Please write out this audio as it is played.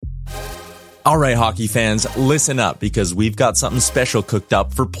All right, hockey fans, listen up because we've got something special cooked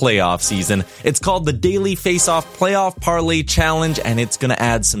up for playoff season. It's called the Daily Face-Off Playoff Parlay Challenge, and it's going to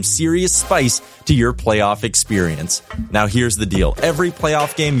add some serious spice to your playoff experience. Now, here's the deal. Every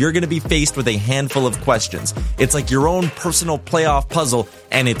playoff game, you're going to be faced with a handful of questions. It's like your own personal playoff puzzle,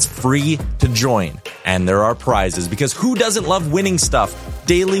 and it's free to join. And there are prizes, because who doesn't love winning stuff?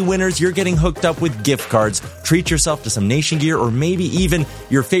 Daily winners, you're getting hooked up with gift cards. Treat yourself to some Nation gear or maybe even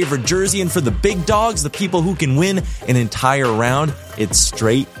your favorite jersey. And for the big dogs, the people who can win an entire round, it's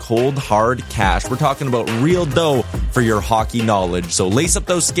straight, cold, hard cash. We're talking about real dough for your hockey knowledge. So lace up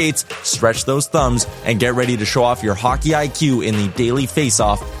those skates, stretch those thumbs, and get ready to show off your hockey IQ in the Daily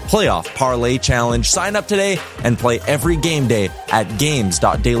Face-Off Playoff Parlay Challenge. Sign up today and play every game day at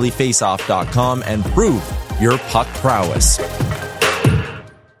games.dailyfaceoff.com and prove your puck prowess.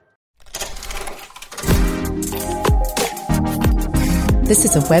 This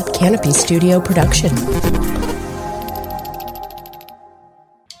is a Web Canopy Studio production.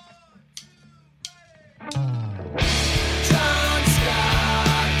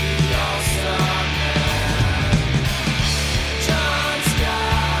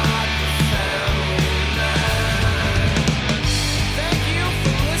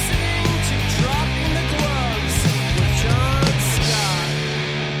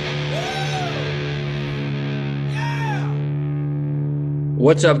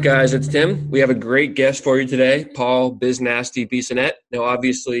 What's up, guys? It's Tim. We have a great guest for you today, Paul Biznasty Bissonnette. Now,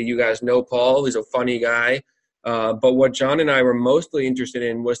 obviously, you guys know Paul. He's a funny guy. But what John and I were mostly interested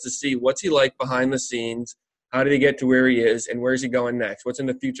in was to see what's he like behind the scenes, how did he get to where he is, and where's he going next? What's in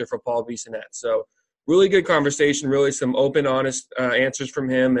the future for Paul Bissonnette? So really good conversation, really some open, honest answers from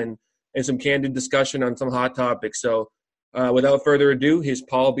him and some candid discussion on some hot topics. So without further ado, here's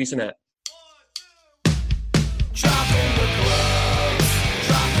Paul Bissonnette.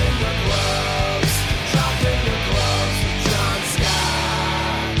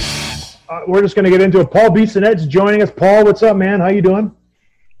 We're just going to get into it. Paul Bissonnette's joining us. Paul, what's up, man? How you doing?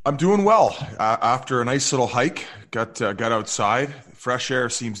 I'm doing well. After a nice little hike, got outside. Fresh air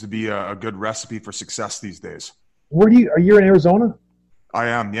seems to be a good recipe for success these days. Are you in Arizona? I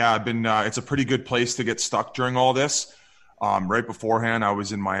am, yeah. I've been. It's a pretty good place to get stuck during all this. Right beforehand, I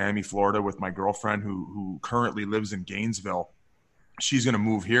was in Miami, Florida with my girlfriend who currently lives in Gainesville. She's going to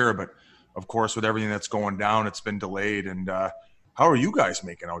move here, but of course, with everything that's going down, it's been delayed. And how are you guys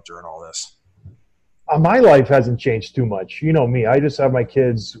making out during all this? My life hasn't changed too much. You know me. I just have my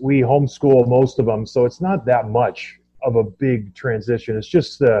kids. We homeschool most of them, so it's not that much of a big transition. It's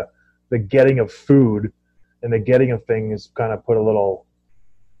just the getting of food and the getting of things kind of put a little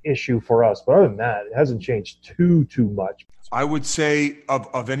issue for us. But other than that, it hasn't changed too much. I would say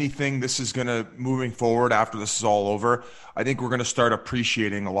of anything, this is going to, moving forward after this is all over, I think we're going to start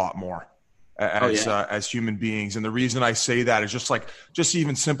appreciating a lot more as human beings. And the reason I say that is just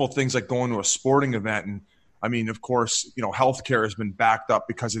even simple things like going to a sporting event. And I mean, of course, healthcare has been backed up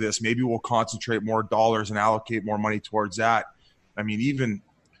because of this. Maybe we'll concentrate more dollars and allocate more money towards that. I mean, even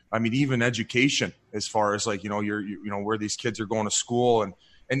education, as far as where these kids are going to school and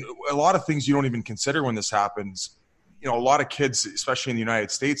a lot of things you don't even consider when this happens. A lot of kids, especially in the United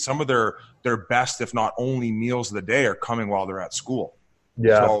States, some of their best, if not only meals of the day are coming while they're at school.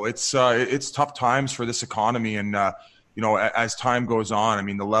 Yeah. So it's tough times for this economy. And, as time goes on, I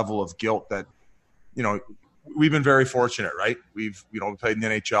mean, the level of guilt that, we've been very fortunate, right? We've, played in the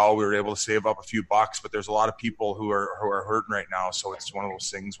NHL. We were able to save up a few bucks, but there's a lot of people who are hurting right now. So it's one of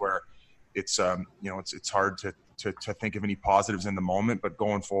those things where it's hard to think of any positives in the moment, but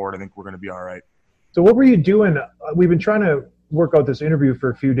going forward, I think we're going to be all right. So what were you doing? We've been trying to work out this interview for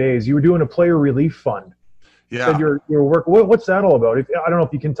a few days. You were doing a player relief fund. Yeah. You said your work. What's that all about? I don't know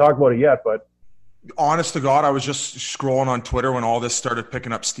if you can talk about it yet, but. Honest to God, I was just scrolling on Twitter when all this started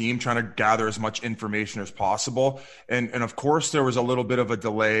picking up steam, trying to gather as much information as possible. And of course, there was a little bit of a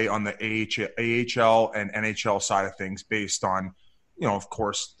delay on the AHL and NHL side of things based on, of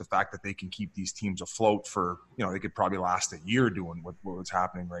course, the fact that they can keep these teams afloat for, they could probably last a year doing what's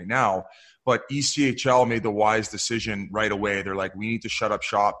happening right now. But ECHL made the wise decision right away. They're like, we need to shut up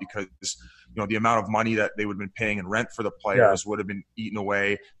shop because, the amount of money that they would have been paying in rent for the players would have been eaten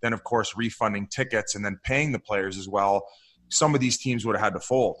away. Then, of course, refunding tickets and then paying the players as well. Some of these teams would have had to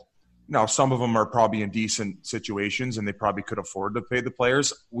fold. Now, some of them are probably in decent situations and they probably could afford to pay the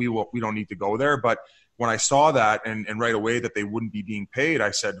players. We don't need to go there. But when I saw that and right away that they wouldn't be being paid,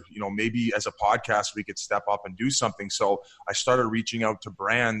 I said, maybe as a podcast we could step up and do something. So I started reaching out to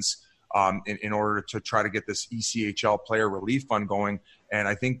brands in order to try to get this ECHL player relief fund going. And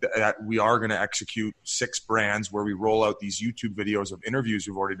I think that we are going to execute 6 brands where we roll out these YouTube videos of interviews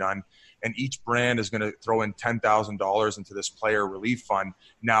we've already done. And each brand is going to throw in $10,000 into this player relief fund.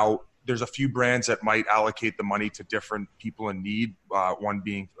 Now, there's a few brands that might allocate the money to different people in need, one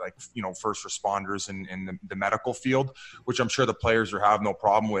being like, first responders in the medical field, which I'm sure the players have no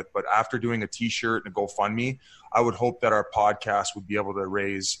problem with. But after doing a T-shirt and a GoFundMe, I would hope that our podcast would be able to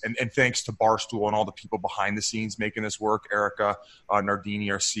raise, and thanks to Barstool and all the people behind the scenes making this work, Erica Nardini,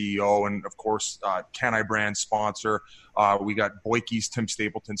 our CEO, and of course, Can I Brand sponsor. We got Boyke's, Tim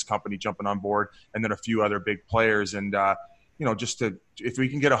Stapleton's company jumping on board, and then a few other big players. And, if we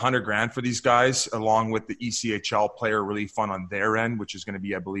can get $100,000 for these guys, along with the ECHL player relief fund on their end, which is going to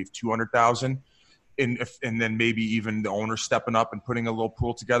be, I believe, $200,000, and then maybe even the owner stepping up and putting a little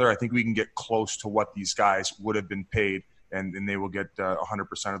pool together, I think we can get close to what these guys would have been paid, and they will get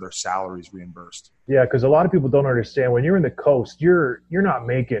 100% of their salaries reimbursed. Yeah, because a lot of people don't understand, when you're in the coast, you're not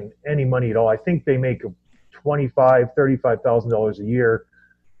making any money at all. I think they make $25,000, $35,000 a year.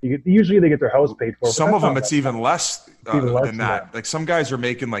 Usually they get their house paid for. Some of them, it's even less than that. Like some guys are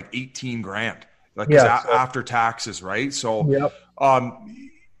making like $18,000, after taxes, right? So, yep.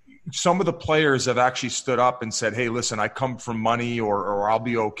 Some of the players have actually stood up and said, "Hey, listen, I come from money, or I'll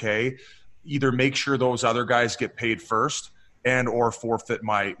be okay. Either make sure those other guys get paid first, and or forfeit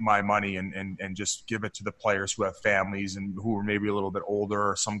my money and just give it to the players who have families and who are maybe a little bit older,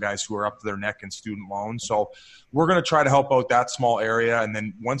 or some guys who are up to their neck in student loans." So we're going to try to help out that small area. And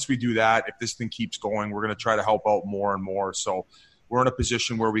then once we do that, if this thing keeps going, we're going to try to help out more and more. So we're in a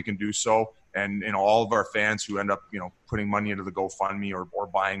position where we can do so. And all of our fans who end up, putting money into the GoFundMe or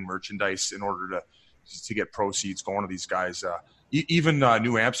buying merchandise in order to get proceeds going to these guys. Even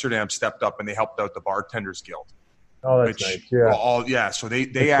New Amsterdam stepped up and they helped out the Bartenders Guild. Oh, that's nice. Yeah. So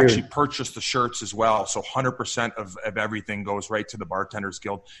they actually purchased the shirts as well. So 100% of everything goes right to the Bartenders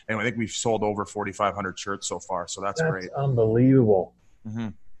Guild. And I think we've sold over 4,500 shirts so far. So that's great. Unbelievable. Mm-hmm.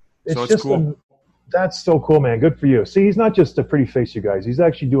 It's cool. That's so cool, man. Good for you. See, he's not just a pretty face, you guys. He's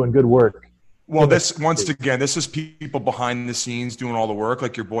actually doing good work. Well, this is people behind the scenes doing all the work,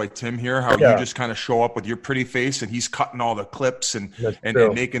 like your boy Tim here, how you just kind of show up with your pretty face and he's cutting all the clips and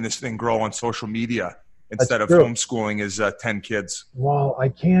making this thing grow on social media instead of homeschooling his 10 kids. Well, I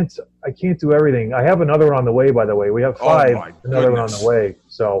can't do everything. I have another one on the way, by the way. We have 5, another one on the way.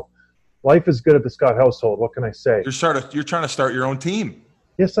 So life is good at the Scott household. What can I say? You're trying to start your own team.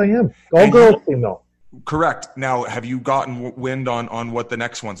 Yes, I am. All-girls team, though. Correct. Now, have you gotten wind on what the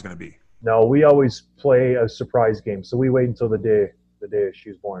next one's going to be? No, we always play a surprise game. So we wait until the day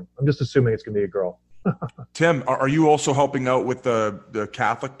she's born. I'm just assuming it's going to be a girl. Tim, are you also helping out with the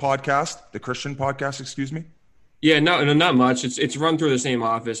Catholic podcast, the Christian podcast, excuse me? Yeah, no, not much. It's run through the same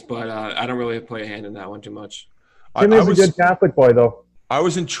office, but I don't really play a hand in that one too much. Tim is a good Catholic boy, though. I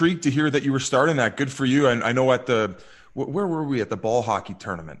was intrigued to hear that you were starting that. Good for you. And I know where were we at the ball hockey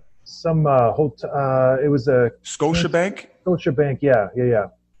tournament? Some it was a Scotiabank. Scotiabank, yeah.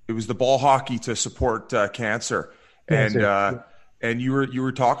 It was the ball hockey to support cancer. And you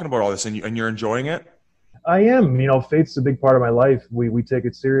were talking about all this, and you're enjoying it. I am. Faith's a big part of my life. We take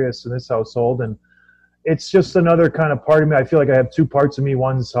it serious in this household, and it's just another kind of part of me. I feel like I have 2 parts of me.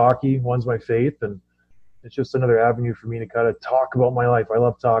 One's hockey, one's my faith, and it's just another avenue for me to kind of talk about my life. I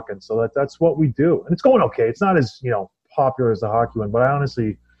love talking, so that's what we do, and it's going okay. It's not as popular as the hockey one, but I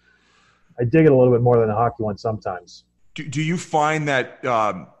dig it a little bit more than the hockey one sometimes. Do you find that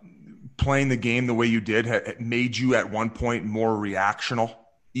playing the game the way you did made you at one point more reactional,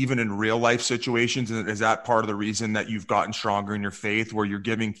 even in real life situations? And is that part of the reason that you've gotten stronger in your faith, where you're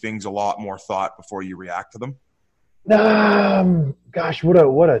giving things a lot more thought before you react to them? Gosh, what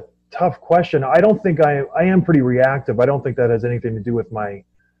a tough question. I don't think I am pretty reactive. I don't think that has anything to do with my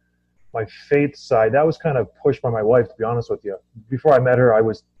faith side. That was kind of pushed by my wife, to be honest with you. Before I met her, I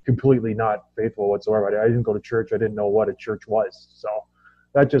was completely not faithful whatsoever. I didn't go to church. I didn't know what a church was. So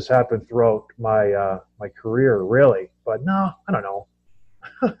that just happened throughout my career, really. But no, I don't know.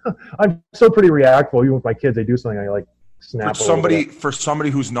 I'm still pretty reactful. Even with my kids, they do something, I like snap. For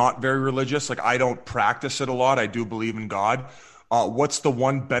somebody who's not very religious, like I don't practice it a lot. I do believe in God. What's the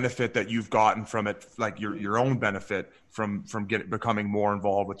one benefit that you've gotten from it, like your own benefit from becoming more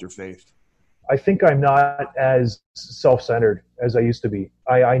involved with your faith? I think I'm not as self-centered as I used to be.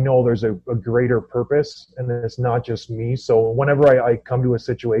 I know there's a greater purpose, and it's not just me. So whenever I come to a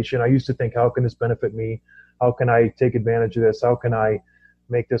situation, I used to think, how can this benefit me? How can I take advantage of this? How can I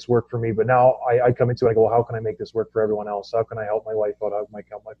make this work for me? But now I come into it, I go, well, how can I make this work for everyone else? How can I help my wife out? How can I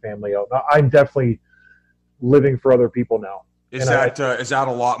help my family out? Now, I'm definitely living for other people now. Is that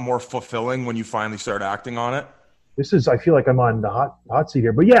a lot more fulfilling when you finally start acting on it? I feel like I'm on the hot seat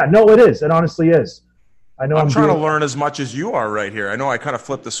here. But yeah, no, it is. It honestly is. I know I'm trying to learn as much as you are right here. I know I kind of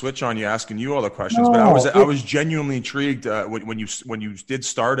flipped the switch on you asking you all the questions, but I was genuinely intrigued when you did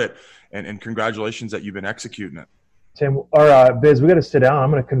start it, and congratulations that you've been executing it. Tim, or Biz, we got to sit down. I'm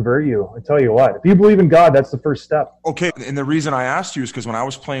going to convert you. I tell you what, if you believe in God, that's the first step. Okay, and the reason I asked you is because when I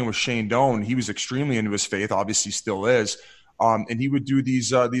was playing with Shane Doan, he was extremely into his faith, obviously still is, and he would do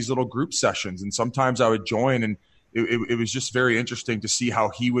these little group sessions, and sometimes I would join, and it was just very interesting to see how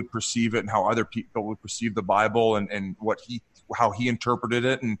he would perceive it and how other people would perceive the Bible and how he interpreted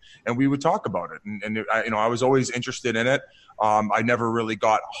it, and we would talk about it, and I was always interested in it. I never really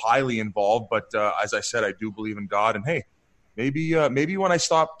got highly involved, but as I said, I do believe in God. And hey, maybe when I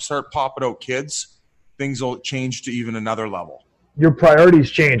start popping out kids, things will change to even another level. Your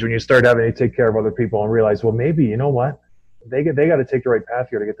priorities change when you start having to take care of other people and realize, well, maybe, you know what? They got to take the right path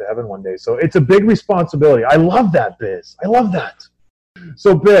here to get to heaven one day. So it's a big responsibility. I love that, Biz. I love that.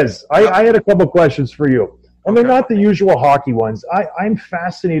 So, Biz, I had a couple questions for you. And they're not the usual hockey ones. I'm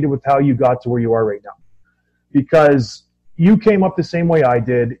fascinated with how you got to where you are right now. Because you came up the same way I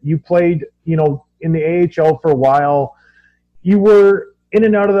did. You played, in the AHL for a while. You were in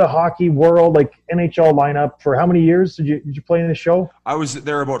and out of the hockey world, like NHL lineup, for how many years did you play in the show? I was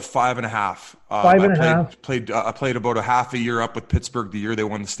there about 5.5. I played about a half a year up with Pittsburgh the year they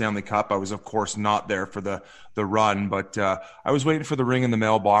won the Stanley Cup. I was, of course, not there for the run, but I was waiting for the ring in the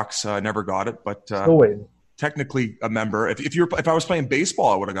mailbox. I never got it, but still waiting. Technically a member. If I was playing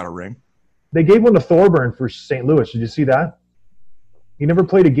baseball, I would have got a ring. They gave one to Thorburn for St. Louis. Did you see that? He never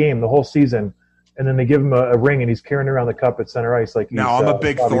played a game the whole season, and then they give him a ring, and he's carrying around the cup at center ice. Now, I'm a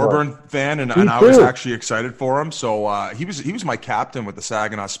big Thorburn fan, and I was actually excited for him. So he was my captain with the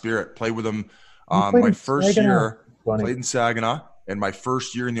Saginaw Spirit. Played with him my first year. Played in Saginaw, and my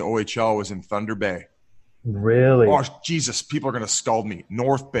first year in the OHL was in Thunder Bay. Really? Oh, Jesus, people are going to scald me.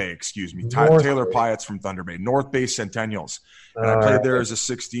 North Bay, excuse me. Taylor Pyatt's from Thunder Bay. North Bay Centennials. And I played there as a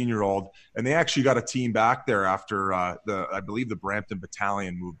 16-year-old. And they actually got a team back there after I believe the Brampton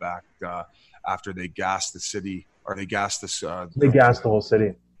Battalion moved back after they gassed the city, or they gassed this. They gassed the whole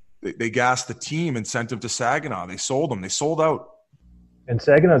city. They gassed the team and sent them to Saginaw. They sold them. They sold out. And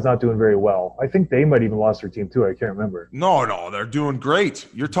Saginaw's not doing very well. I think they might even lost their team too. I can't remember. No, they're doing great.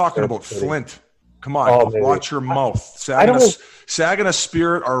 You're talking about Flint. Come on, watch your mouth. Saginaw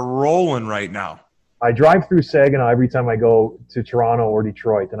Spirit are rolling right now. I drive through Saginaw every time I go to Toronto or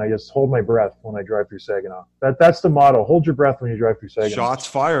Detroit, and I just hold my breath when I drive through Saginaw. That's the motto. Hold your breath when you drive through Saginaw. Shots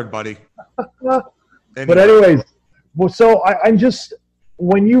fired, buddy. But anyways, well, so I'm just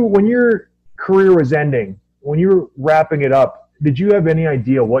when your career was ending, when you were wrapping it up, did you have any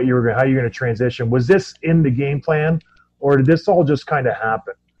idea how you were going to transition? Was this in the game plan, or did this all just kind of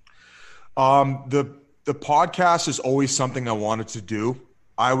happen? The podcast is always something I wanted to do.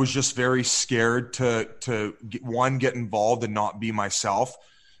 I was just very scared to get involved and not be myself,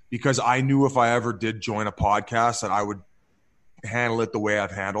 because I knew if I ever did join a podcast that I would handle it the way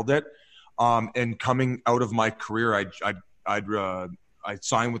I've handled it. And coming out of my career, I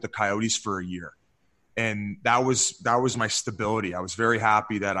signed with the Coyotes for a year, and that was my stability. I was very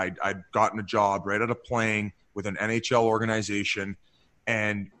happy that I'd gotten a job right out of playing with an NHL organization,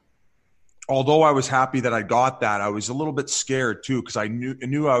 and although I was happy that I got that, I was a little bit scared too, because I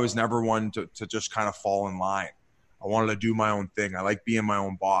knew I was never one to just kind of fall in line. I wanted to do my own thing. I like being my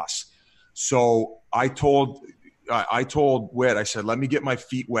own boss. So I told Whit, I said, let me get my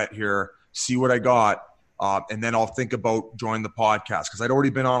feet wet here, see what I got, and then I'll think about joining the podcast, because I'd already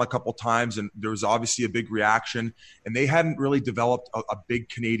been on a couple times, and there was obviously a big reaction, and they hadn't really developed a big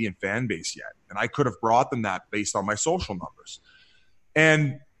Canadian fan base yet, and I could have brought them that based on my social numbers.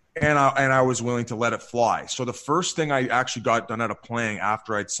 And I was willing to let it fly. So the first thing I actually got done out of playing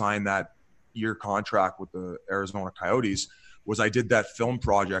after I'd signed that year contract with the Arizona Coyotes was I did that film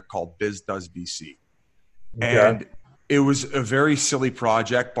project called Biz Does BC. Okay. And it was a very silly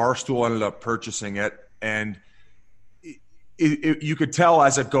project. Barstool ended up purchasing it. And you could tell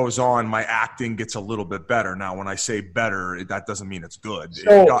as it goes on, my acting gets a little bit better. Now, when I say better, that doesn't mean it's good.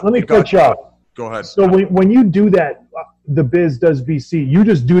 So let me cut you off. Go ahead. So when you do that, the Biz Does BC, you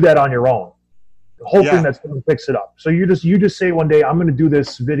just do that on your own, hoping that someone picks it up. So you just say one day, I'm going to do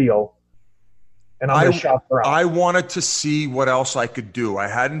this video, and I'm going to shop around. I wanted to see what else I could do. I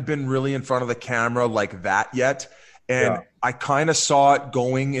hadn't been really in front of the camera like that yet, and I kind of saw it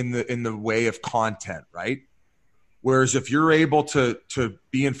going in the way of content, right? Whereas if you're able to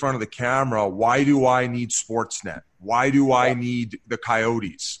be in front of the camera, why do I need Sportsnet? Why do I need the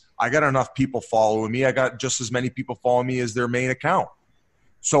Coyotes? I got enough people following me. I got just as many people following me as their main account.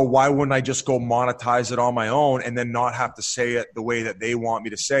 So why wouldn't I just go monetize it on my own and then not have to say it the way that they want me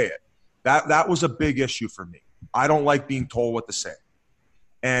to say it? That was a big issue for me. I don't like being told what to say.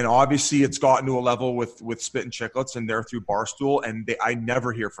 And obviously it's gotten to a level with Spit and Chicklets, and they're through Barstool, and I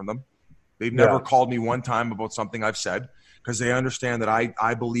never hear from them. They've never called me one time about something I've said, because they understand that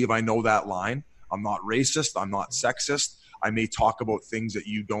I believe I know that line. I'm not racist. I'm not sexist. I may talk about things that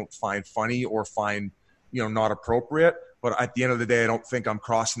you don't find funny or find, not appropriate. But at the end of the day, I don't think I'm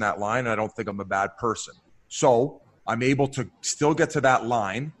crossing that line. And I don't think I'm a bad person. So I'm able to still get to that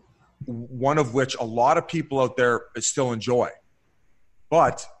line, one of which a lot of people out there still enjoy.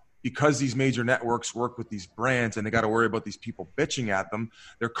 But because these major networks work with these brands and they got to worry about these people bitching at them,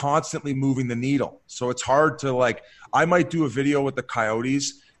 they're constantly moving the needle. So it's hard to I might do a video with the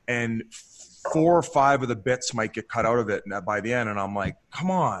Coyotes and 4 or 5 of the bits might get cut out of it by the end. And I'm like, come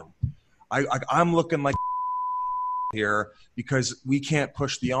on, I'm looking like here because we can't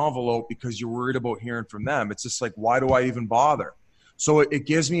push the envelope because you're worried about hearing from them. It's just like, why do I even bother? So it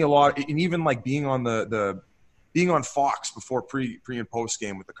gives me a lot. And even being on being on Fox before pre and post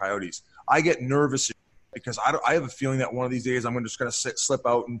game with the Coyotes, I get nervous because I have a feeling that one of these days I'm just going to slip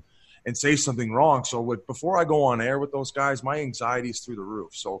out and say something wrong. So before I go on air with those guys, my anxiety is through the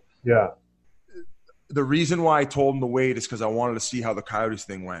roof. So the reason why I told them to wait is because I wanted to see how the Coyotes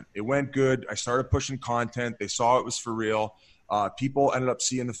thing went. It went good. I started pushing content. They saw it was for real. People ended up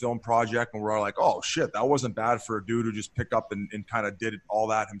seeing the film project and were like, oh, shit, that wasn't bad for a dude who just picked up and kind of did all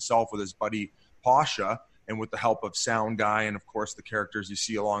that himself with his buddy Pasha and with the help of Sound Guy and, of course, the characters you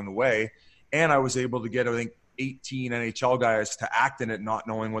see along the way. And I was able to get, I think, 18 NHL guys to act in it not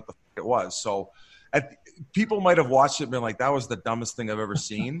knowing what the fuck it was. So people might have watched it and been like, that was the dumbest thing I've ever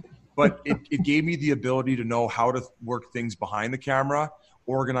seen. But it gave me the ability to know how to work things behind the camera,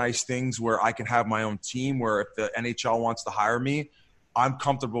 organize things where I can have my own team, where if the NHL wants to hire me, I'm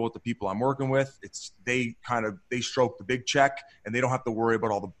comfortable with the people I'm working with. They stroke the big check and they don't have to worry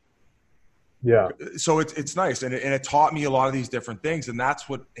about all the So it's nice, and it taught me a lot of these different things, and that's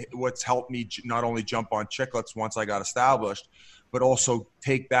what's helped me not only jump on Chicklets once I got established, but also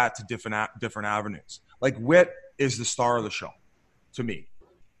take that to different avenues. Like Wit is the star of the show to me.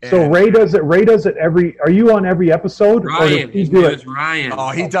 So Ray does it. Ray does it every. Are you on every episode? Ryan, his name is Ryan. Oh,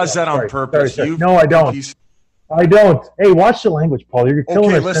 he does that on purpose. Sorry. No, I don't. I don't. Hey, watch the language, Paul. You're killing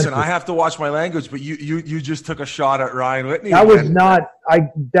us. Okay, listen, I have to watch my language, but you just took a shot at Ryan Whitney. That was not.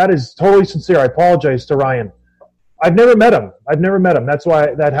 That is totally sincere. I apologize to Ryan. I've never met him. That's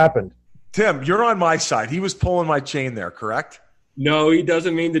why that happened. Tim, you're on my side. He was pulling my chain there, correct? No, he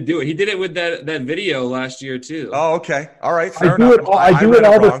doesn't mean to do it. He did it with that video last year too. Oh, okay. All right. I do it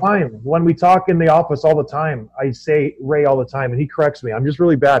all the time. When we talk in the office all the time, I say Ray all the time, and he corrects me. I'm just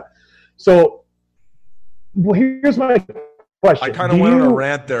really bad. So, here's my question. I kind of went on a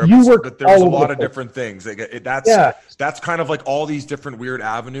rant there, but there was a lot of different things. That's kind of like all these different weird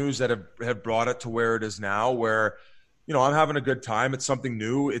avenues that have brought it to where it is now, where I'm having a good time. It's something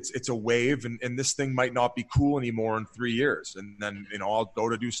new. It's a wave, and this thing might not be cool anymore in 3 years. And then, I'll go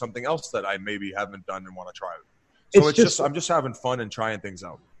to do something else that I maybe haven't done and want to try. So I'm just having fun and trying things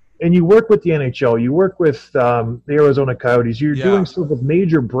out. And you work with the NHL. You work with the Arizona Coyotes. You're doing stuff with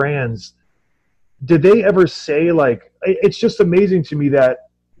major brands. Did they ever say, it's just amazing to me that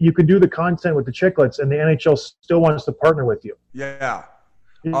you can do the content with the Chicklets and the NHL still wants to partner with you? Yeah.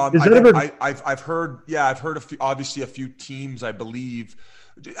 I've heard a few teams, I believe.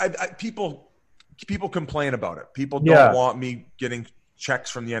 People complain about it. People don't want me getting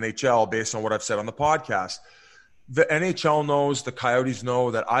checks from the NHL based on what I've said on the podcast. The NHL knows, the Coyotes know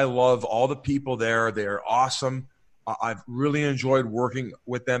that I love all the people there. They're awesome. I've really enjoyed working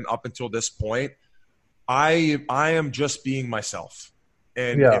with them up until this point. I am just being myself.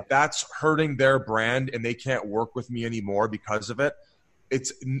 And if that's hurting their brand and they can't work with me anymore because of it,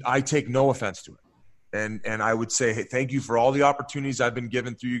 I take no offense to it. And I would say, hey, thank you for all the opportunities I've been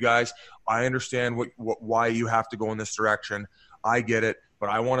given through you guys. I understand why you have to go in this direction. I get it, but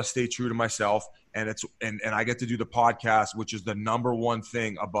I want to stay true to myself. And I get to do the podcast, which is the number one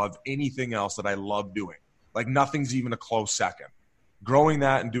thing above anything else that I love doing. Like nothing's even a close second. Growing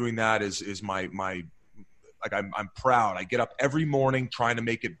that and doing that is my I'm proud. I get up every morning trying to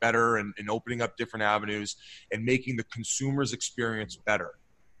make it better and opening up different avenues and making the consumer's experience better.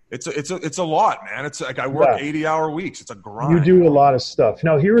 It's a lot, man. It's like I work 80-hour weeks. It's a grind. You do a lot of stuff.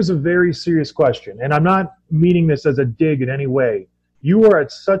 Now, here is a very serious question, and I'm not meaning this as a dig in any way. You are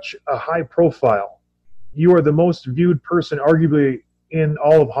at such a high profile. You are the most viewed person, arguably, in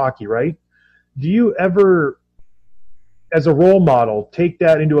all of hockey, right? Do you ever, as a role model, take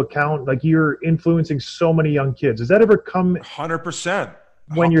that into account? Like, you're influencing so many young kids. Does that ever come? 100%.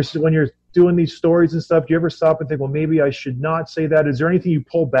 when you're doing these stories and stuff, do you ever stop and think, well, maybe I should not say that? Is there anything you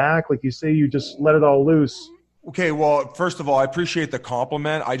pull back? Like you say, you just let it all loose. Okay, well, first of all, I appreciate the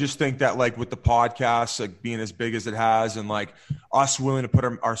compliment. I just think that, like, with the podcast, like, being as big as it has, and like us willing to put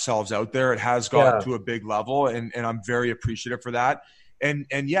ourselves out there, it has gotten to a big level, and I'm very appreciative for that. And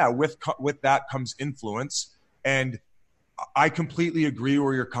yeah, with that comes influence, and I completely agree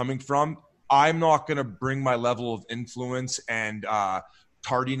where you're coming from. I'm not going to bring my level of influence and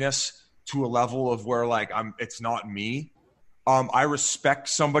tardiness to a level of where, like, it's not me. I respect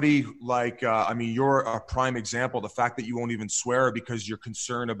somebody like, you're a prime example. The fact that you won't even swear because you're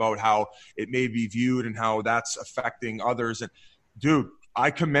concerned about how it may be viewed and how that's affecting others. And dude,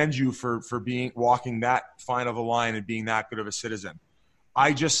 I commend you for walking that fine of a line and being that good of a citizen.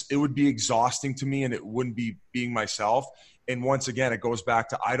 It would be exhausting to me, and it wouldn't be being myself. And once again, it goes back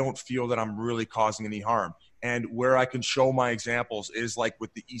to, I don't feel that I'm really causing any harm. And where I can show my examples is like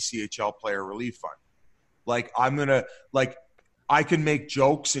with the ECHL Player Relief Fund. Like, I can make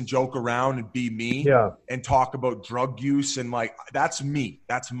jokes and joke around and be me and talk about drug use. And like, that's me.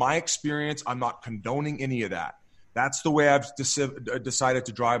 That's my experience. I'm not condoning any of that. That's the way I've decided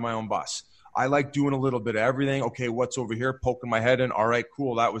to drive my own bus. I like doing a little bit of everything. Okay, what's over here? Poking my head in. All right,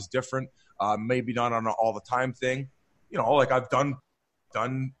 cool. That was different. Maybe not on an all the time thing. You know, like I've done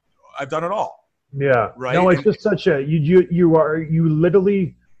it all. Yeah. Right. No, it's just such a, you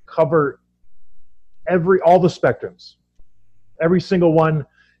literally cover all the spectrums. Every single one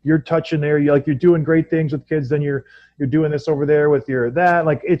you're touching there. You're doing great things with kids. Then you're doing this over there with that.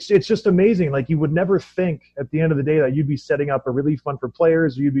 Like, it's just amazing. Like, you would never think at the end of the day that you'd be setting up a relief fund for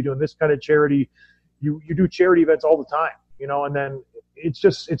players, or you'd be doing this kind of charity. You do charity events all the time, you know, and then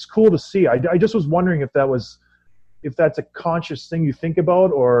it's cool to see. I just was wondering if that's a conscious thing you think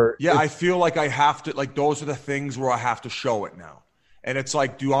about, or. Yeah. I feel like I have to, like, those are the things where I have to show it now. And it's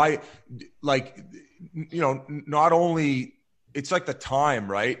like, do I, like, you know, not only, it's like the time,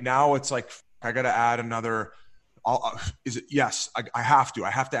 right? Now it's like, I got to add another, yes, I have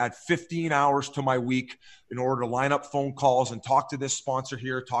to add 15 hours to my week in order to line up phone calls and talk to this sponsor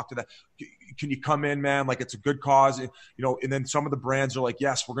here, talk to that. Can you come in, man? Like, it's a good cause, you know, and then some of the brands are like,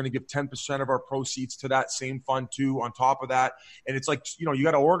 yes, we're going to give 10% of our proceeds to that same fund too, on top of that. And it's like, you know, you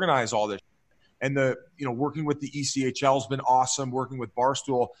got to organize all this. And working with the ECHL has been awesome, working with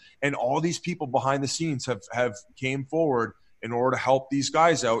Barstool, and all these people behind the scenes have came forward in order to help these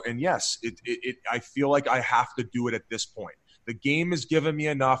guys out. And yes, I feel like I have to do it at this point. The game has given me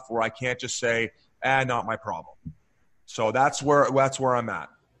enough where I can't just say, not my problem. So that's where I'm at.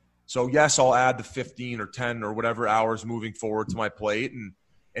 So yes, I'll add the 15 or 10 or whatever hours moving forward to my plate,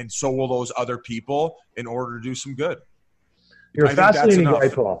 and so will those other people, in order to do some good. You're a fascinating guy,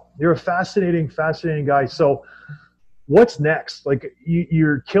 Paul. You're a fascinating guy. So what's next? Like,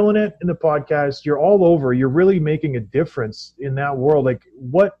 you're killing it in the podcast. You're all over. You're really making a difference in that world. Like,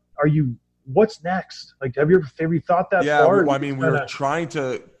 what's next? Like, have you thought that far? Yeah, I mean, we're trying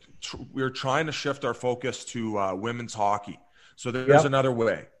to shift our focus to women's hockey. So there's another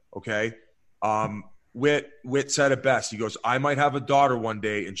way. Okay. Whit said it best. He goes, I might have a daughter one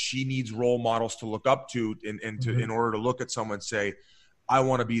day, and she needs role models to look up to in order to look at someone and say, I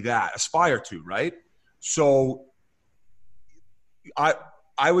want to be that, aspire to, right? So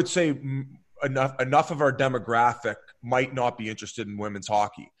I would say enough of our demographic might not be interested in women's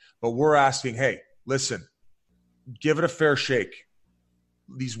hockey, but we're asking, hey, listen, give it a fair shake.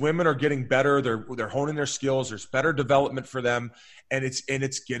 These women are getting better. They're honing their skills. There's better development for them, and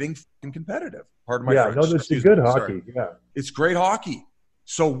it's getting competitive. Pardon my French. Yeah, no, it's good hockey. Sorry. Yeah, it's great hockey.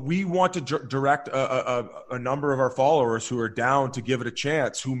 So we want to direct a number of our followers who are down to give it a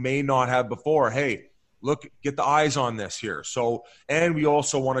chance, who may not have before. Hey, look, get the eyes on this here. So, and we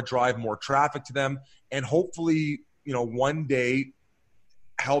also want to drive more traffic to them, and hopefully, you know, one day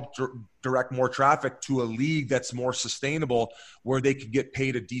help direct more traffic to a league that's more sustainable, where they could get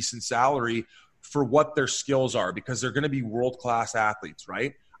paid a decent salary for what their skills are, because they're going to be world-class athletes,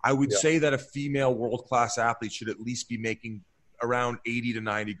 right? I would say that a female world-class athlete should at least be making around 80 to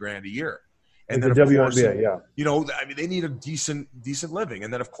 90 grand a year. And then, of course, you know, I mean, they need a decent living.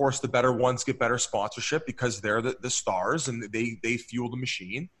 And then, of course, the better ones get better sponsorship, because they're the stars, and they fuel the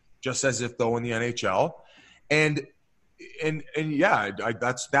machine, just as if though in the NHL. And yeah,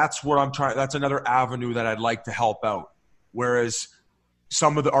 that's what I'm trying. That's another avenue that I'd like to help out. Whereas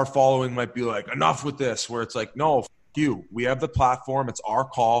some of our following might be like, enough with this, where it's like, no, you, we have the platform. It's our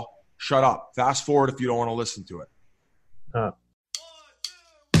call. Shut up. Fast forward if you don't want to listen to it.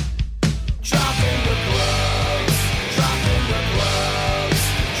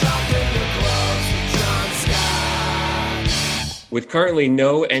 With currently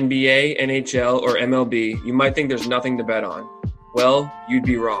no NBA, NHL, or MLB, you might think there's nothing to bet on. Well, you'd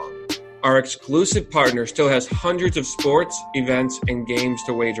be wrong. Our exclusive partner still has hundreds of sports, events, and games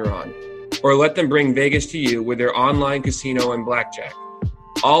to wager on. Or let them bring Vegas to you with their online casino and blackjack.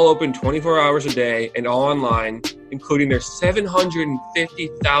 All open 24 hours a day and all online, including their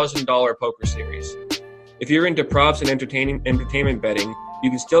 $750,000 poker series. If you're into props and entertainment betting, you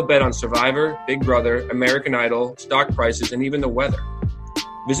can still bet on Survivor, Big Brother, American Idol, stock prices, and even the weather.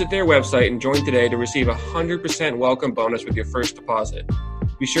 Visit their website and join today to receive a 100% welcome bonus with your first deposit.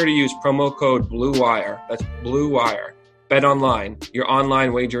 Be sure to use promo code BLUEWIRE. That's BLUEWIRE. Bet online, your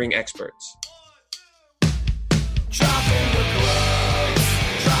online wagering experts.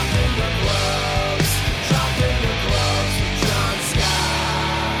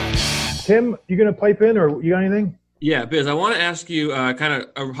 Tim, you going to pipe in, or you got anything? Yeah, Biz, I want to ask you kind of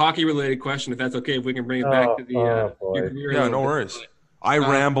a hockey-related question, if that's okay, if we can bring it back to the your career. Yeah, no worries. I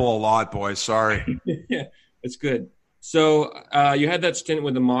ramble a lot, boys. Sorry. Yeah, it's good. So you had that stint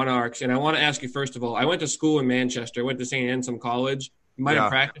with the Monarchs, and I want to ask you, first of all, I went to school in Manchester. I went to St. Anselm College. You might have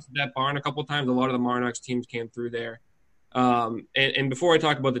practiced at that barn a couple of times. A lot of the Monarchs teams came through there. And before I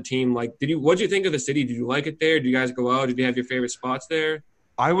talk about the team, like, what did you think of the city? Did you like it there? Did you guys go out? Did you have your favorite spots there?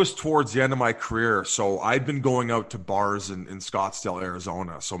 I was towards the end of my career, so I'd been going out to bars in Scottsdale,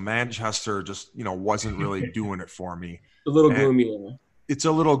 Arizona. So Manchester just, wasn't really doing it for me. A little gloomy. It's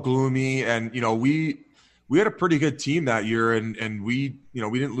a little gloomy, and we had a pretty good team that year, and we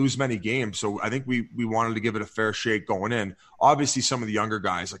didn't lose many games. So I think we wanted to give it a fair shake going in. Obviously, some of the younger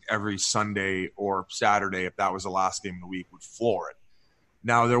guys, like every Sunday or Saturday, if that was the last game of the week, would floor it.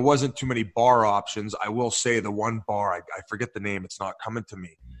 Now, there wasn't too many bar options. I will say the one bar, I forget the name. It's not coming to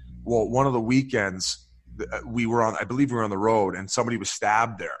me. Well, one of the weekends I believe we were on the road, and somebody was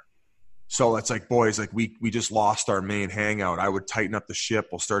stabbed there. So it's like, boys, like we just lost our main hangout. I would tighten up the ship.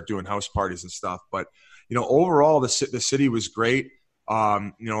 We'll start doing house parties and stuff. But, overall, the city was great.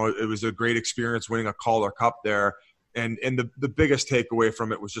 It was a great experience winning a Calder Cup there. And the biggest takeaway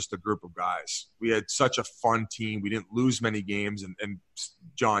from it was just a group of guys. We had such a fun team. We didn't lose many games. And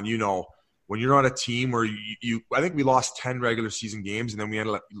John, when you're on a team where I think we lost 10 regular season games, and then we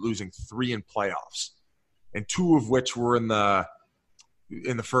ended up losing 3 in playoffs, and 2 of which were in the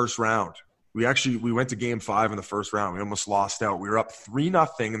first round. We went to game 5 in the first round. We almost lost out. We were up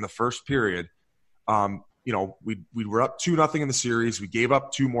 3-0 in the first period. We were up 2-0 in the series. We gave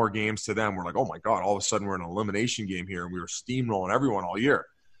up 2 more games to them. We're like, oh my God, all of a sudden we're in an elimination game here, and we were steamrolling everyone all year.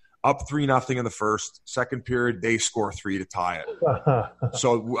 Up 3-0 in the first. Second period, they score 3 to tie it.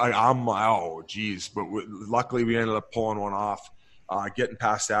 So I'm but luckily we ended up pulling one off. Getting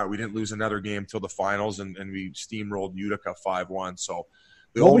past that, we didn't lose another game till the finals, and we steamrolled Utica 5-1. So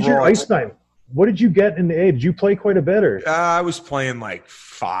what was your ice time? What did you get in the A? Did you play quite a bit, or? I was playing like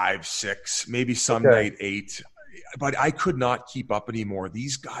 5, 6, maybe some night 8. But I could not keep up anymore.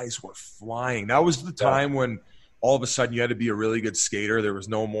 These guys were flying. That was the time when all of a sudden you had to be a really good skater. There was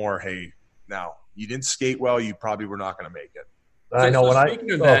no more, hey, now you didn't skate well, you probably were not going to make it. I know.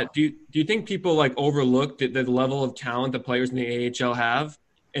 Speaking of that, do you think people overlooked the level of talent that players in the AHL have?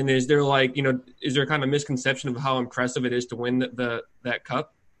 And is there is there kind of misconception of how impressive it is to win that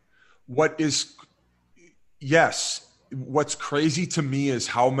cup? Yes. What's crazy to me is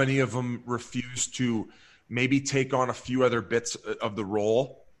how many of them refuse to maybe take on a few other bits of the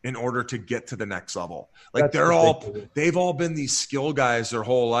role in order to get to the next level. Like they've all been these skill guys their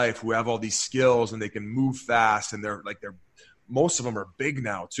whole life who have all these skills and they can move fast, and they're most of them are big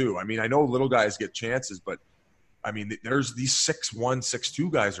now too. I mean, I know little guys get chances, but I mean, there's these 6'1", 6'2"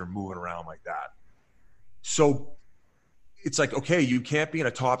 guys are moving around like that. So it's like, okay, you can't be in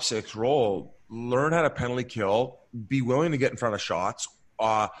a top 6 role. Learn how to penalty kill, be willing to get in front of shots,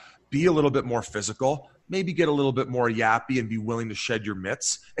 be a little bit more physical, maybe get a little bit more yappy and be willing to shed your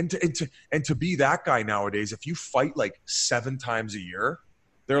mitts. And to be that guy nowadays, if you fight like 7 times a year,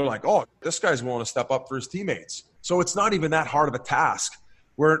 they're like, oh, this guy's willing to step up for his teammates. So it's not even that hard of a task.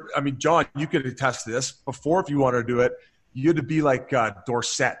 John, you could attest to this. Before, if you wanted to do it, you had to be like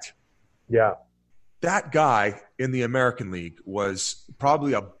Dorsett. Yeah. That guy in the American League was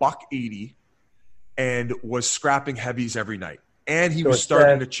probably $180 and was scrapping heavies every night. And he was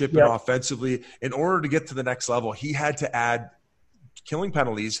starting to chip in offensively. In order to get to the next level, he had to add killing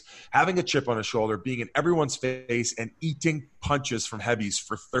penalties, having a chip on his shoulder, being in everyone's face, and eating punches from heavies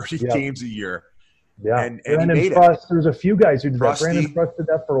for 30 games a year. Yeah, and Brandon Prust, there's a few guys who did that. Brandon Prust did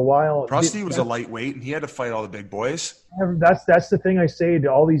that for a while. Prusty was a lightweight, and he had to fight all the big boys. That's the thing I say to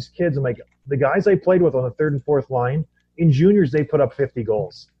all these kids. I'm like, the guys I played with on the 3rd and 4th line, in juniors, they put up 50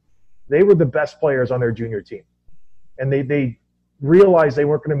 goals. They were the best players on their junior team. And they realized they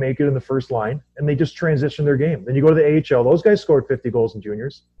weren't going to make it in the first line, and they just transitioned their game. Then you go to the AHL. Those guys scored 50 goals in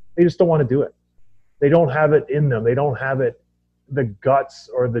juniors. They just don't want to do it. They don't have it in them. They don't have the guts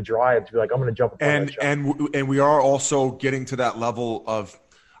or the drive to be like, I'm going to jump. And we are also getting to that level of,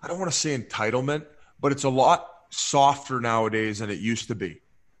 I don't want to say entitlement, but it's a lot softer nowadays than it used to be.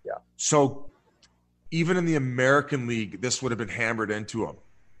 Yeah. So even in the American League, this would have been hammered into them,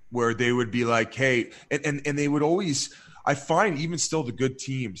 where they would be like, hey, and they would always, I find even still the good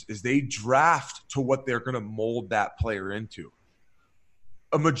teams is they draft to what they're going to mold that player into.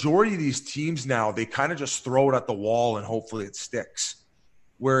 A majority of these teams now, they kind of just throw it at the wall and hopefully it sticks.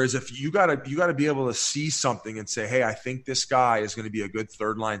 Whereas if you gotta be able to see something and say, hey, I think this guy is going to be a good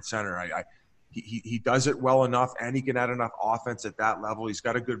third line center. He does it well enough, and he can add enough offense at that level. He's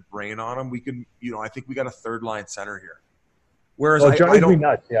got a good brain on him. We can, I think we got a third line center here. Whereas I don't,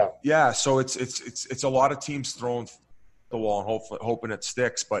 nuts, yeah. So it's a lot of teams throwing the wall and hoping it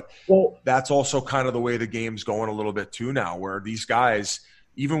sticks. But that's also kind of the way the game's going a little bit too now, where these guys,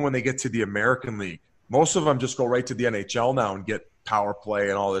 even when they get to the American League, most of them just go right to the NHL now and get power play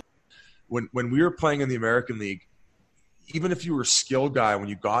and all this. When we were playing in the American League, even if you were a skill guy, when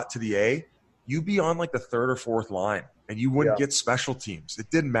you got to the A, you'd be on like the third or fourth line and you wouldn't get special teams. It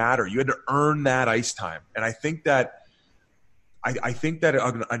didn't matter. You had to earn that ice time. And I think that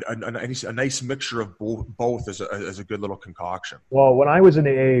a nice mixture of both is a good little concoction. Well, when I was in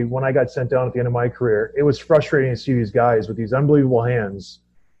the A, when I got sent down at the end of my career, it was frustrating to see these guys with these unbelievable hands.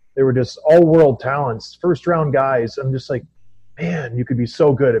 They were just all-world talents, first-round guys. I'm just like, man, you could be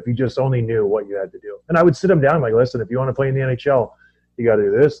so good if you just only knew what you had to do. And I would sit them down like, listen, if you want to play in the NHL, you got to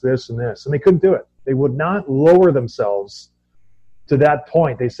do this, this, and this. And they couldn't do it. They would not lower themselves to that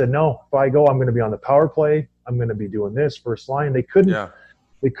point. They said, no, if I go, I'm going to be on the power play. I'm going to be doing this first line. They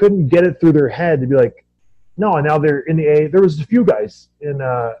couldn't get it through their head to be like, no, and now they're in the A. There was a few guys in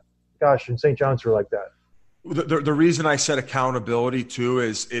St. John's who were like that. The reason I said accountability too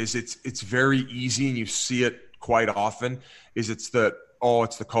is it's very easy, and you see it quite often, is it's the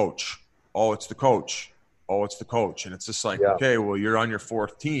coach. Oh, it's the coach. Oh, it's the coach. And it's just like, okay, well, you're on your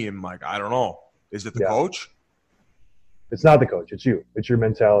fourth team. Like, I don't know. Is it the coach? It's not the coach. It's you. It's your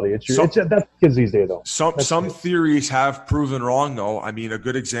mentality. That's kids these days, though. Some theories have proven wrong, though. I mean, a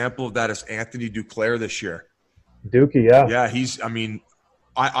good example of that is Anthony Duclair this year. Dookie, yeah. Yeah,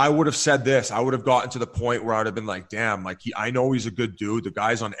 I would have said this. I would have gotten to the point where I would have been like, damn, like I know he's a good dude. The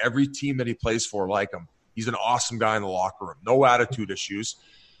guys on every team that he plays for like him. He's an awesome guy in the locker room. No attitude issues.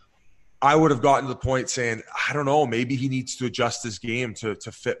 I would have gotten to the point saying, I don't know, maybe he needs to adjust his game to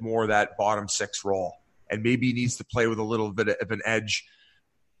fit more of that bottom six role. And maybe he needs to play with a little bit of an edge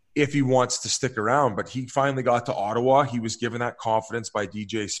if he wants to stick around. But he finally got to Ottawa. He was given that confidence by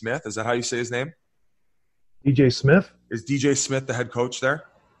DJ Smith. Is that how you say his name? DJ Smith? Is DJ Smith the head coach there?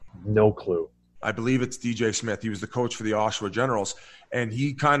 No clue. I believe it's DJ Smith. He was the coach for the Oshawa Generals. And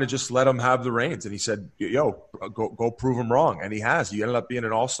he kind of just let him have the reins. And he said, yo, go prove him wrong. And he has. He ended up being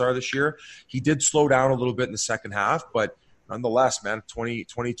an all-star this year. He did slow down a little bit in the second half, but nonetheless, man,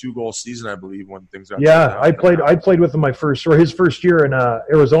 22 goal season, I believe, when things got I played with him his first year in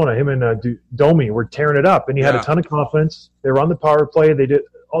Arizona. Him and Domi were tearing it up, and he had a ton of confidence. They were on the power play. They did.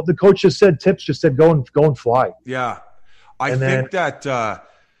 The coach Tips just said, go and fly. Yeah, I think that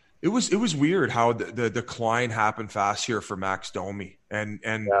it was weird how the decline happened fast here for Max Domi, and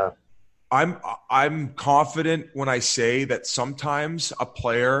I'm confident when I say that sometimes a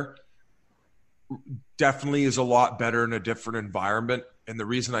player definitely is a lot better in a different environment. And the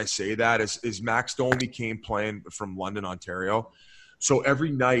reason I say that is Max Domi came playing from London, Ontario. So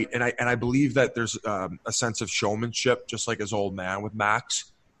every night, and I believe that there's a sense of showmanship, just like his old man with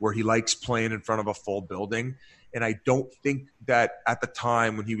Max, where he likes playing in front of a full building. And I don't think that at the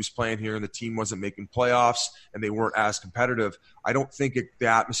time when he was playing here and the team wasn't making playoffs and they weren't as competitive, I don't think the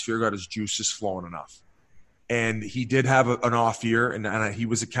atmosphere got his juices flowing enough. And he did have an off year, and he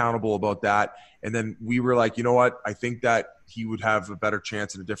was accountable about that. And then we were like, you know what? I think that he would have a better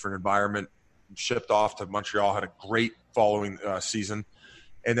chance in a different environment. Shipped off to Montreal, had a great following season.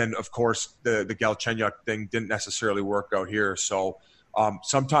 And then, of course, the Galchenyuk thing didn't necessarily work out here. So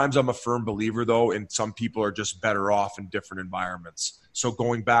sometimes I'm a firm believer, though, and some people are just better off in different environments. So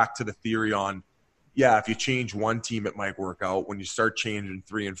going back to the theory on, if you change one team, it might work out. When you start changing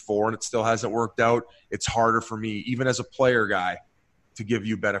 3 and 4 and it still hasn't worked out, it's harder for me, even as a player guy, to give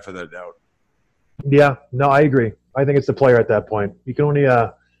you benefit of the doubt. Yeah, no, I agree. I think it's the player at that point. You can only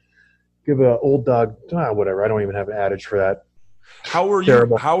give an old dog, whatever. I don't even have an adage for that. How were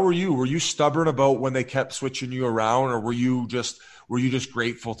you? How were you? Were you stubborn about when they kept switching you around, or were you just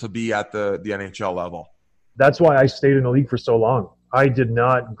grateful to be at the NHL level? that's why I stayed in the league for so long. I did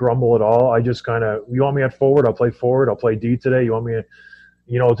not grumble at all. I just kind of, you want me at forward, I'll play forward. I'll play D today. You want me,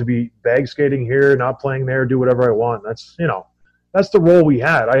 to be bag skating here, not playing there, do whatever I want. That's, that's the role we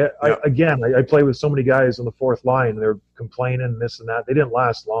had. I play with so many guys on the fourth line. They're complaining this and that. They didn't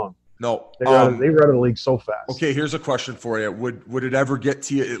last long. No, they were out of the league so fast. Okay, here's a question for you. Would it ever get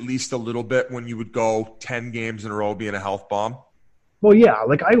to you at least a little bit when you would go 10 games in a row being a health bomb? Well, yeah.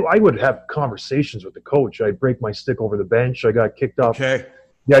 Like I would have conversations with the coach. I'd break my stick over the bench. I got kicked off the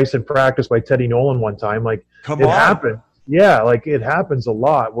ice in practice by Teddy Nolan one time. Like it happened. Yeah, like it happens a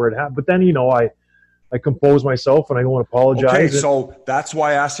lot where it happens. But then I compose myself and I go and apologize. Okay, so that's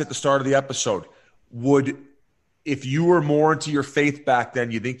why I asked you at the start of the episode. If you were more into your faith back then,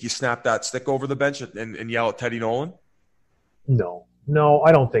 you think you snapped that stick over the bench and yell at Teddy Nolan? No,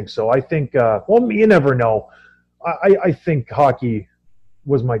 I don't think so. I think, you never know. I think hockey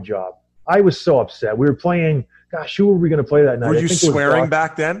was my job. I was so upset. We were playing, gosh, who were we going to play that night? Were you swearing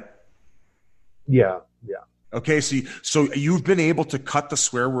back then? Yeah. Okay, so you've been able to cut the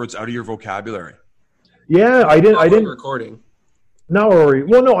swear words out of your vocabulary. Yeah, I didn't recording. No,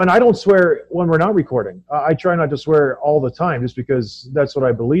 and I don't swear when we're not recording. I try not to swear all the time just because that's what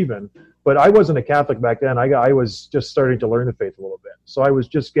I believe in. But I wasn't a Catholic back then. I was just starting to learn the faith a little bit. So I was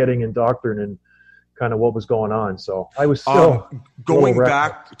just getting indoctrinated in kind of what was going on. So I was still going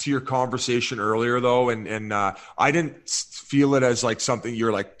back to your conversation earlier, though, and I didn't feel it as like something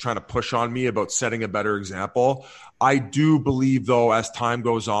you're like trying to push on me about setting a better example. I do believe, though, as time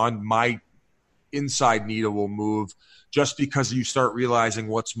goes on, my inside needle will move just because you start realizing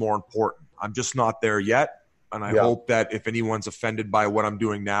what's more important. I'm just not there yet. And I hope that if anyone's offended by what I'm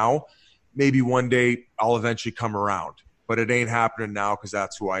doing now, maybe one day I'll eventually come around. But it ain't happening now because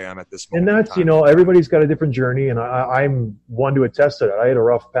that's who I am at this moment. And that's, everybody's got a different journey. And I'm one to attest to that. I had a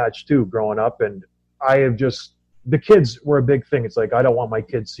rough patch too growing up. And I have the kids were a big thing. It's like, I don't want my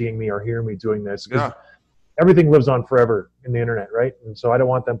kids seeing me or hearing me doing this. Yeah. Everything lives on forever in the internet, right? And so I don't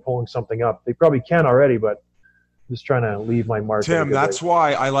want them pulling something up. They probably can already, but just trying to leave my mark. Tim, that's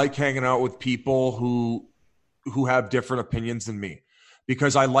why I like hanging out with people who have different opinions than me,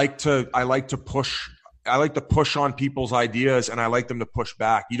 because I like to push on people's ideas and I like them to push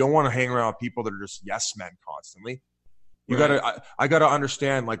back. You don't want to hang around with people that are just yes men constantly. I gotta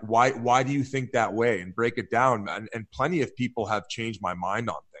understand, like, why do you think that way, and break it down. And plenty of people have changed my mind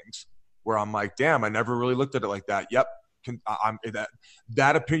on things where I'm like, damn, I never really looked at it like that. Yep.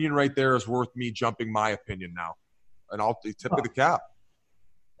 That opinion right there is worth me jumping my opinion now. And I'll tip of the cap.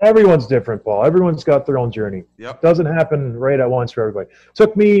 Everyone's different, Paul. Everyone's got their own journey. Yep. Doesn't happen right at once for everybody.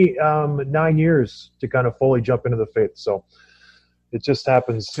 Took me 9 years to kind of fully jump into the faith. So it just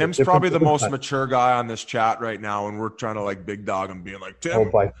happens. Tim's probably the most mature guy on this chat right now, and we're trying to like big dog him, being like, Tim,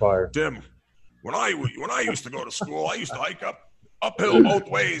 by far. Tim, when I used to go to school, I used to hike uphill both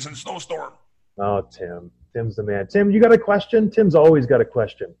ways in snowstorm. Oh, Tim's the man. Tim, you got a question? Tim's always got a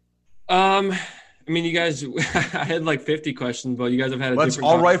question. I mean, you guys, I had like 50 questions, but you guys have had a different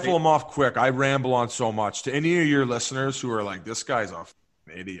I'll rifle them off quick. I ramble on so much. To any of your listeners who are like, this guy's an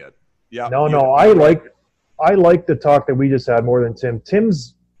idiot. Yeah. No, I like the talk that we just had more than Tim.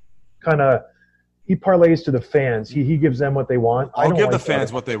 Tim's kind of, he parlays to the fans. He gives them what they want. I'll give the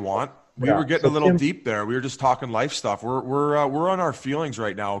fans what they want. We were getting a little deep there. We were just talking life stuff. We're on our feelings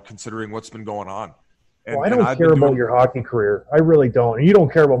right now, considering what's been going on. I don't care about your hockey career. I really don't. And you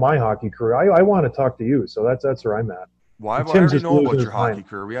don't care about my hockey career. I want to talk to you. So that's where I'm at. Well, I already know about your hockey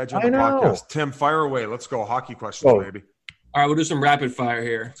career. We had you on the podcast. Tim, fire away. Let's go. Hockey questions, baby. All right, we'll do some rapid fire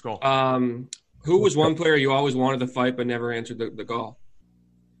here. Let's go. Who was one player you always wanted to fight but never answered the call?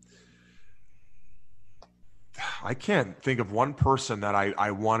 I can't think of one person that I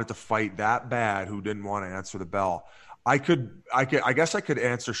wanted to fight that bad who didn't want to answer the bell. I guess I could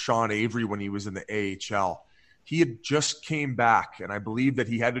answer Sean Avery when he was in the AHL. He had just came back, and I believe that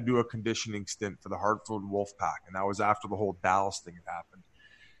he had to do a conditioning stint for the Hartford Wolfpack, and that was after the whole Dallas thing had happened.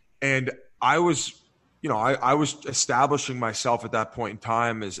 And I was establishing myself at that point in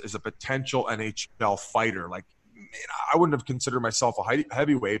time as a potential NHL fighter. Like, I wouldn't have considered myself a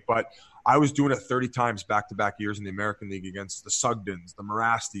heavyweight, but I was doing it 30 times back-to-back years in the American League against the Sugdens, the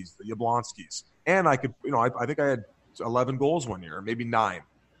Morasties, the Yablonskis. And I could, I think I had 11 goals one year, maybe 9.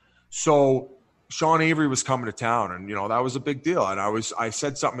 So Sean Avery was coming to town, and that was a big deal. And I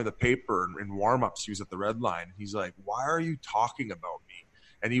said something in the paper in warm-ups. He was at the red line. He's like, "Why are you talking about me?"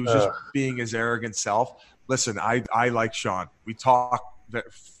 And he was just being his arrogant self. Listen, I like Sean. We talk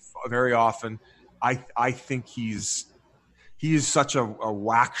very often. I think he is such a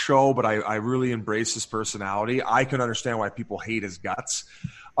whack show, but I really embrace his personality. I can understand why people hate his guts.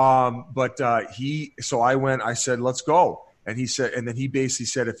 So I said, let's go. And he said, and then he basically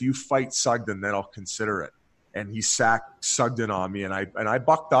said, if you fight Sugden, then I'll consider it. And he sacked Sugden on me, and I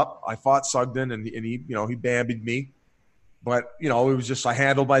bucked up. I fought Sugden, and he, he bambied me. But, it was just, I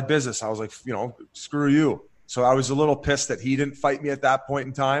handled my business. I was like, screw you. So I was a little pissed that he didn't fight me at that point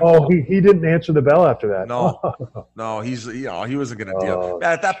in time. Oh, he didn't answer the bell after that. No, he's, he wasn't going to deal.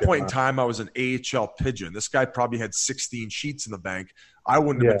 At that point in time, I was an AHL pigeon. This guy probably had 16 sheets in the bank. I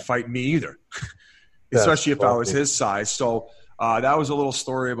wouldn't have been fighting me either, especially if I was his size. So that was a little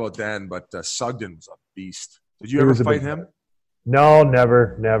story about then, but Sugden was a beast. Did you ever fight him? No,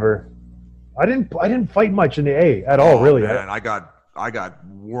 never. I didn't fight much in the A at all, really. Man, I got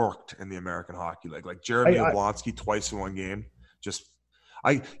worked in the American Hockey League. Like Jeremy Oblonsky twice in one game. Just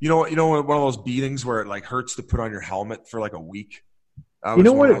one of those beatings where it like hurts to put on your helmet for like a week.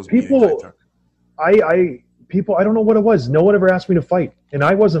 People, I don't know what it was. No one ever asked me to fight, and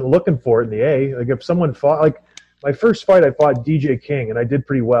I wasn't looking for it in the A. Like if someone fought, like my first fight, I fought DJ King, and I did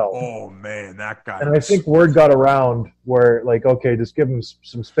pretty well. Oh man, that guy! And I think word got around where like, okay, just give him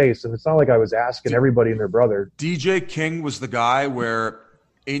some space. And it's not like I was asking everybody and their brother. DJ King was the guy where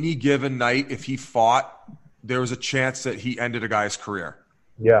any given night, if he fought, there was a chance that he ended a guy's career.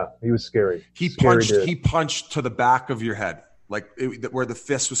 Yeah, he was scary. He punched to the back of your head, like where the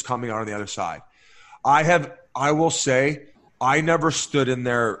fist was coming out on the other side. I will say, I never stood in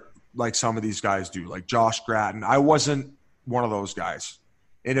there like some of these guys do, like Josh Gratton. I wasn't one of those guys.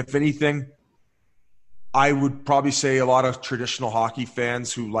 And if anything, I would probably say a lot of traditional hockey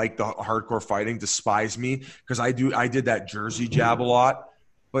fans who like the hardcore fighting despise me because I did that Jersey jab a lot.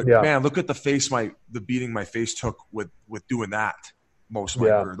 But man, look at the beating my face took with doing that most of my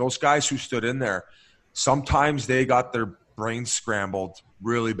career. Those guys who stood in there, sometimes they got their brains scrambled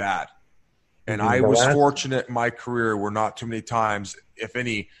really bad. And I was fortunate in my career where not too many times, if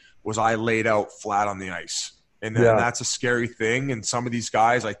any, was I laid out flat on the ice. And then that's a scary thing. And some of these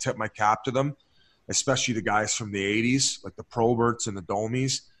guys, I tip my cap to them, especially the guys from the 80s, like the Proberts and the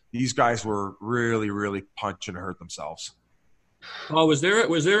Domies. These guys were really, really punching and hurt themselves. Oh, was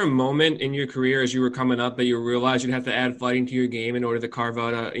there a moment in your career as you were coming up that you realized you'd have to add fighting to your game in order to carve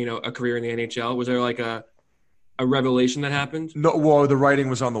out a career in the NHL? Was there like a revelation that happened? No, well, the writing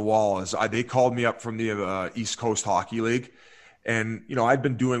was on the wall. They called me up from the East Coast Hockey League. And, I'd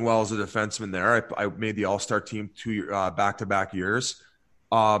been doing well as a defenseman there. I made the All-Star team 2 back-to-back years.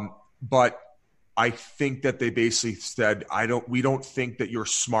 But I think that they basically said, we don't think that you're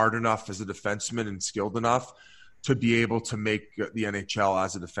smart enough as a defenseman and skilled enough to be able to make the NHL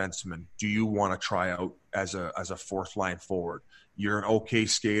as a defenseman. Do you want to try out as a fourth line forward? You're an okay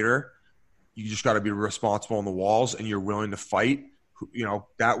skater. You just got to be responsible on the walls and you're willing to fight.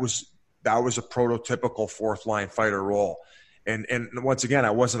 That was a prototypical fourth line fighter role. And once again,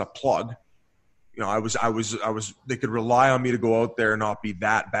 I wasn't a plug. I was. They could rely on me to go out there and not be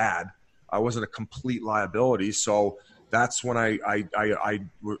that bad. I wasn't a complete liability. So that's when I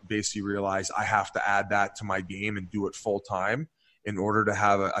basically realized I have to add that to my game and do it full time in order to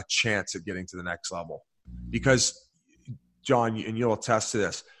have a chance at getting to the next level. Because, John, and you'll attest to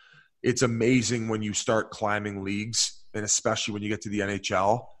this, it's amazing when you start climbing leagues, and especially when you get to the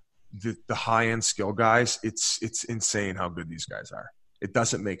NHL. The high-end skill guys, it's insane how good these guys are. It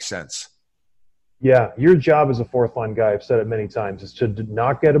doesn't make sense. Yeah, your job as a fourth-line guy, I've said it many times, is to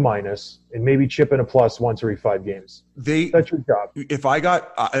not get a minus and maybe chip in a plus once every 5 games. That's your job. If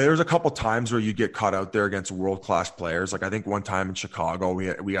there's a couple times where you get caught out there against world-class players. Like I think one time in Chicago,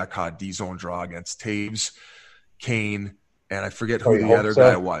 we got caught D-zone draw against Taves, Kane, and I forget who the other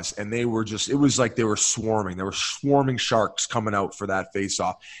guy was. And they were it was like they were swarming. There were swarming sharks coming out for that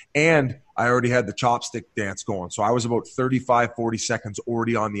face-off. And I already had the chopstick dance going. So I was about 35, 40 seconds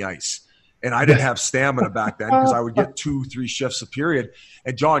already on the ice. And I didn't have stamina back then because I would get 2-3 shifts a period.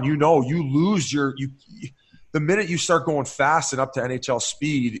 And, John, you lose the minute you start going fast and up to NHL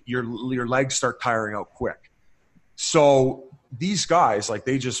speed, your legs start tiring out quick. So these guys, like,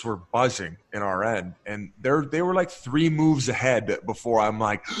 they just were buzzing in our end, and they were like 3 moves ahead before I'm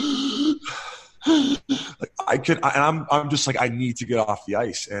like, I'm just like, I need to get off the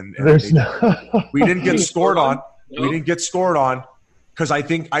ice, and we didn't get scored on. We didn't get scored on because I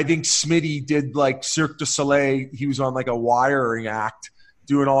think Smitty did like Cirque du Soleil. He was on like a wiring act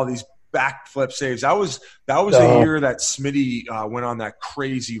doing all these backflip saves. That was a year that Smitty went on that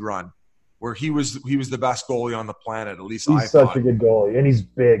crazy run, where he was the best goalie on the planet, at least he's such a good goalie, and he's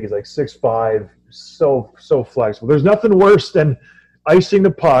big. He's like 6'5", so flexible. There's nothing worse than icing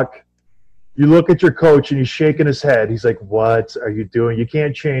the puck You look at your coach and he's shaking his head. He's like, "What are you doing? You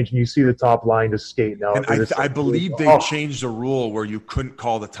can't change." And you see the top line just skating out. And I believe they changed the rule where you couldn't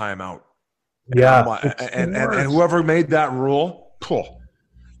call the timeout. Yeah, and whoever made that rule,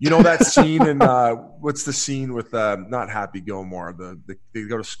 you know that scene in what's the scene with not Happy Gilmore? They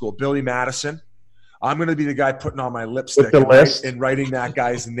go to school. Billy Madison. I'm going to be the guy putting on my lipstick and writing that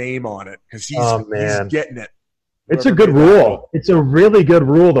guy's name on it because he's getting it. It's a good rule. It's a really good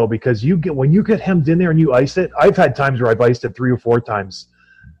rule though, because when you get hemmed in there and you ice it. I've had times where I've iced it 3 or 4 times,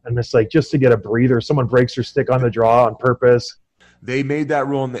 and it's like just to get a breather. Someone breaks their stick on the draw on purpose. They made that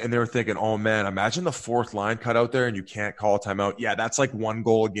rule, and they were thinking, "Oh man, imagine the 4th line cut out there, and you can't call a timeout." Yeah, that's like 1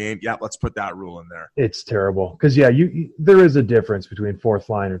 goal a game. Yeah, let's put that rule in there. It's terrible because there is a difference between 4th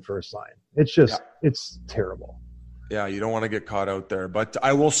line and 1st line. It's just it's terrible. Yeah, you don't want to get caught out there. But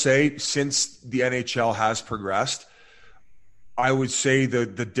I will say, since the NHL has progressed, I would say the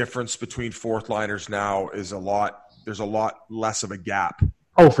difference between 4th liners now is there's a lot less of a gap.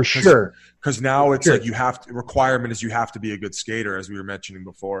 Oh, for sure. Because now it's like requirement is you have to be a good skater, as we were mentioning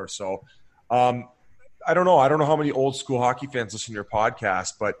before. So I don't know. I don't know how many old school hockey fans listen to your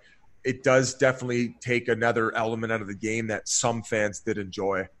podcast, but it does definitely take another element out of the game that some fans did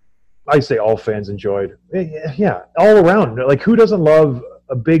enjoy. I say all fans enjoyed. Yeah, all around. Like, who doesn't love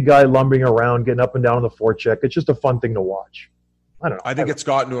a big guy lumbering around, getting up and down on the forecheck? It's just a fun thing to watch. I don't know. I think it's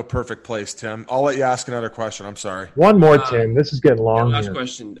gotten to a perfect place, Tim. I'll let you ask another question. I'm sorry. One more, Tim. This is getting long. Last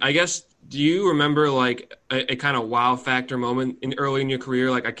question. I guess, do you remember like a kind of wow factor moment early in your career?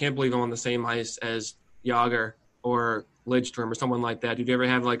 Like, I can't believe I'm on the same ice as Jágr or Lidstrom or someone like that. Did you ever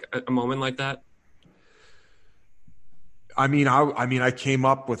have like a moment like that? I mean, I came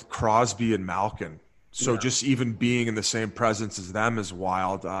up with Crosby and Malkin. So just even being in the same presence as them is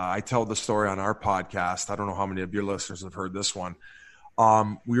wild. I tell the story on our podcast. I don't know how many of your listeners have heard this one.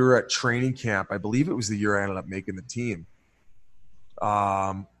 We were at training camp. I believe it was the year I ended up making the team.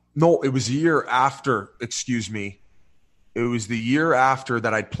 No, it was the year after, excuse me. It was the year after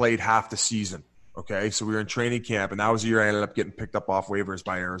that I'd played half the season. Okay, so we were in training camp, and that was the year I ended up getting picked up off waivers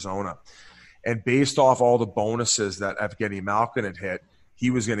by Arizona. And based off all the bonuses that Evgeny Malkin had hit, he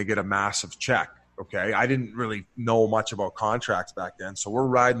was going to get a massive check. Okay, I didn't really know much about contracts back then, so we're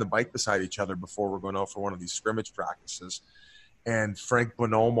riding the bike beside each other before we're going out for one of these scrimmage practices. And Frank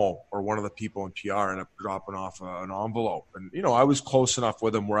Bonomo, or one of the people in PR, ended up dropping off an envelope. And, I was close enough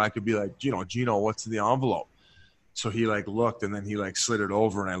with him where I could be like, Gino, what's in the envelope? So he looked, and then he slid it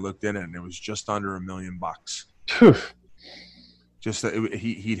over, and I looked in it, and it was just under $1 million. Just that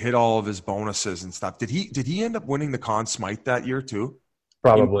he'd hit all of his bonuses and stuff. Did he end up winning the Conn Smythe that year too?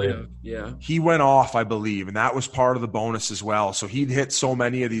 Probably. Yeah. He went off, I believe, and that was part of the bonus as well. So he'd hit so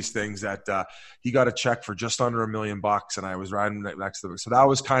many of these things that he got a check for just under $1 million, and I was riding next to him. So that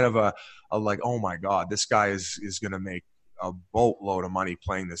was kind of a like, oh my God, this guy is going to make a boatload of money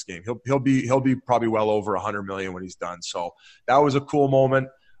playing this game. He'll be probably well over $100 million when he's done. So that was a cool moment.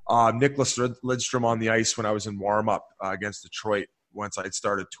 Nicholas Lidstrom on the ice when I was in warm-up against Detroit once I'd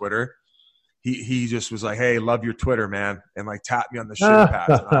started Twitter. He just was like, "Hey, love your Twitter, man," and tapped me on the shin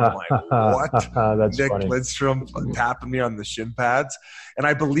pads. And I'm like, "What?" That's Nick funny. Lidstrom tapping me on the shin pads. And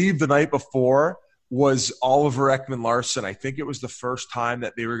I believe the night before was Oliver Ekman-Larsson. I think it was the first time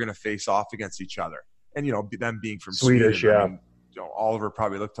that they were going to face off against each other. And them being from Swedish, Sweden, Oliver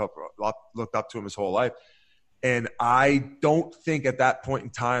probably looked up to him his whole life. And I don't think at that point in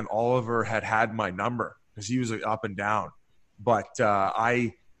time Oliver had my number because he was up and down. But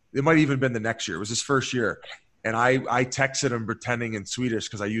it might have even been the next year. It was his first year. And I texted him pretending in Swedish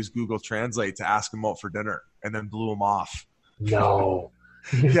because I used Google Translate to ask him out for dinner and then blew him off. No.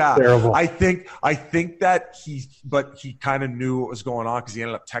 Yeah. Terrible. I think that he kind of knew what was going on because he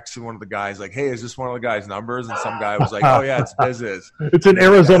ended up texting one of the guys like, "Hey, is this one of the guy's numbers?" And some guy was like, "Oh yeah, it's Biz's." It's an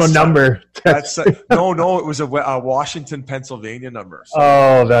Arizona number. No, it was a Washington, Pennsylvania number. So,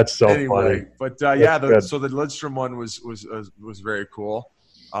 oh, that's so funny. But so the Lidstrom one was very cool.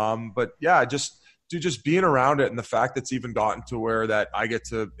 But yeah, just being around it and the fact that it's even gotten to where that I get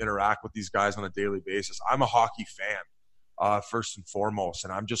to interact with these guys on a daily basis. I'm a hockey fan, first and foremost,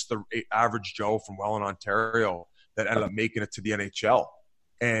 and I'm just the average Joe from Welland, Ontario that ended up making it to the NHL.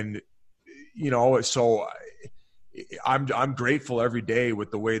 And, so I'm grateful every day with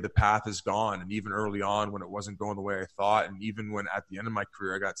the way the path has gone. And even early on when it wasn't going the way I thought, and even when at the end of my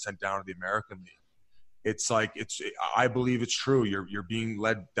career I got sent down to the American League. I believe it's true. You're being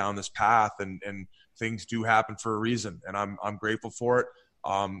led down this path, and things do happen for a reason, and I'm grateful for it.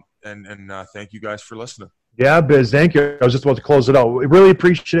 And thank you guys for listening. Yeah, Biz, thank you. I was just about to close it out. We really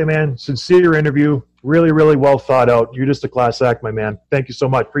appreciate it, man. Sincere interview. Really, really well thought out. You're just a class act, my man. Thank you so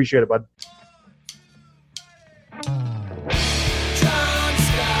much. Appreciate it, bud. Bye.